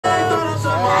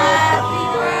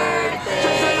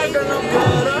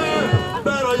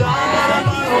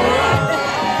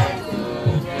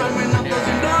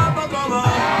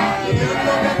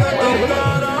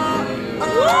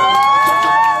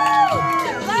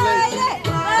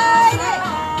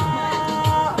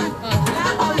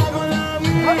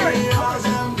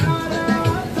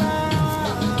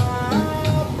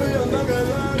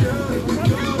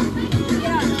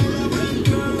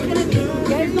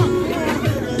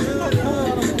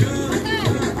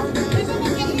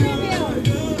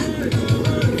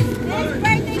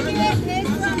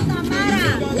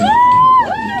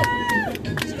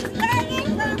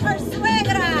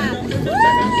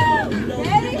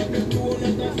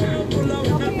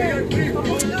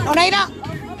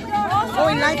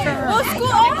hi to her. Oh,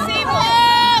 school.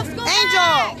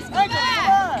 Angel. Look at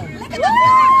the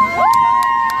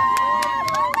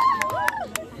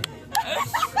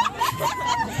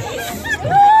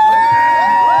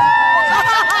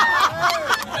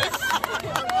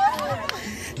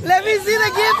Let me see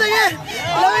the gift again.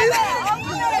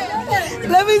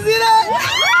 Let me see that.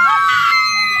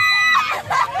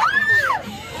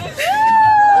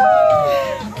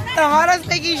 Tamara's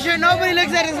making sure nobody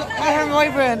looks at her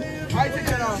boyfriend. I took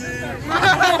it off.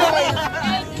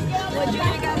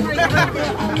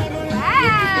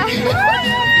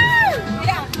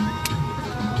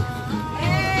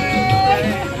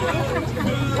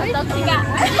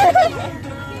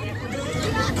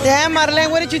 Damn, Marlene,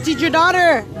 what did you teach your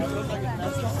daughter?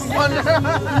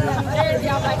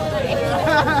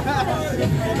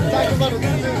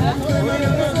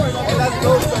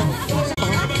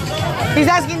 He's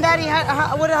asking Daddy,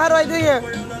 how do I do here?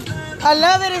 I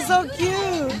love it, it's so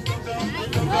cute.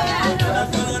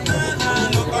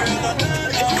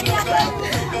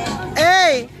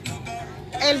 Hey,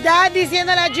 el dad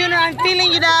diciéndole a Junior, I'm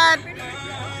feeling you, Dad.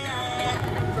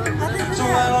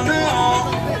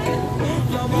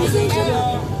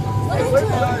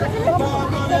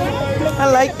 I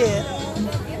like it.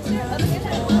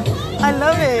 I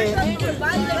love it.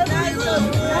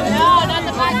 No, not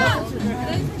the back.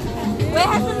 Wait,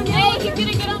 hey, he's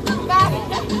gonna get on the back.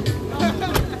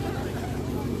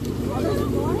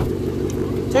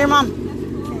 Tell your mom.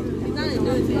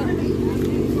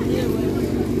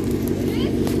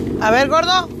 A ver,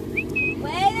 gordo.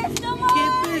 Wait, there's still more. ¿Qué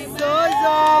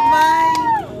pesoso, bye.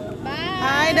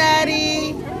 Hi,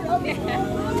 Daddy.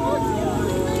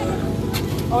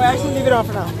 Oh, I should leave it on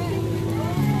for now.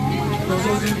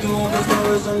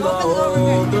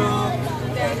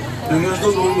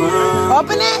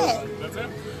 Open it.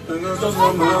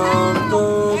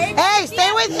 Hey,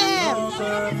 stay with him.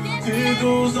 Si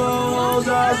tus ojos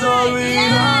ya se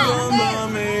olvidaron de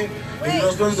mí y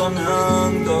los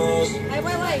pensamientos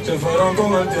se fueron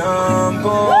con el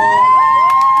tiempo.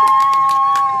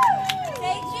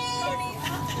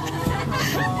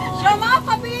 Show them off,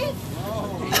 puppy.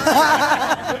 Oh,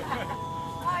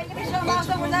 you're gonna show them off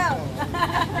somewhere else.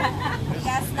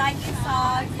 Got Nike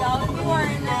socks. Y'all be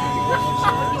wearing that.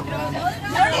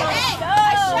 Hey, a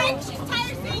shark. She's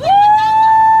tired of seeing you with that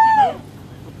one.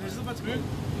 This is about to move.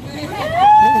 She's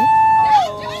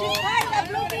tired of that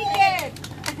blue beacon.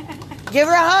 Give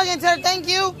her a hug and tell her thank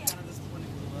you.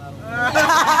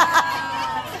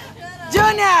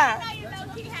 Junior.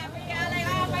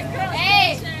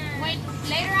 Hey,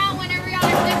 later on, whenever y'all are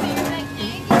sleeping, you're like,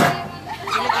 thank you.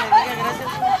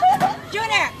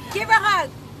 Junior, give her a hug.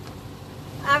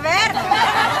 A ver.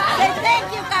 Say thank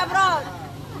you, cabrón.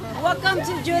 Welcome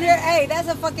to Junior. Hey, that's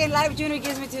a fucking life Junior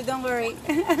gives me too. Don't worry.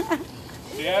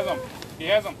 He has them. He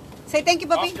has them. Say thank you,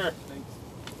 puppy. Oscar.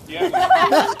 He has them.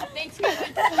 Thanks,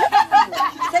 cousin.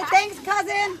 Say thanks,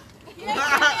 cousin.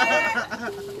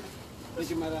 Thank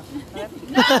you, Mara. No, you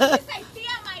say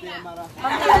tía, Mayra.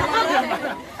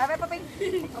 A ver, papi.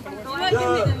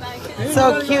 So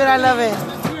cute, I love it.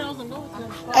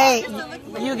 Hey,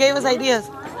 you gave us ideas.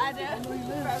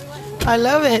 I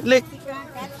love it. Look.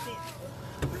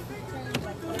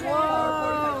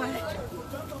 Whoa.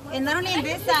 And not only in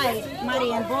this side,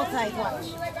 Mari, and both sides, watch.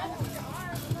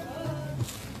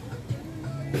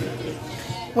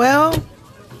 Well,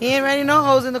 he ain't ready no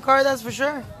hoes in the car, that's for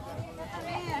sure.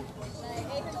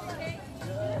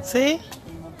 See?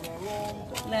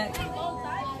 Look.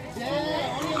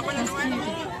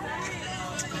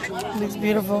 Looks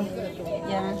beautiful.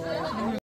 Yeah.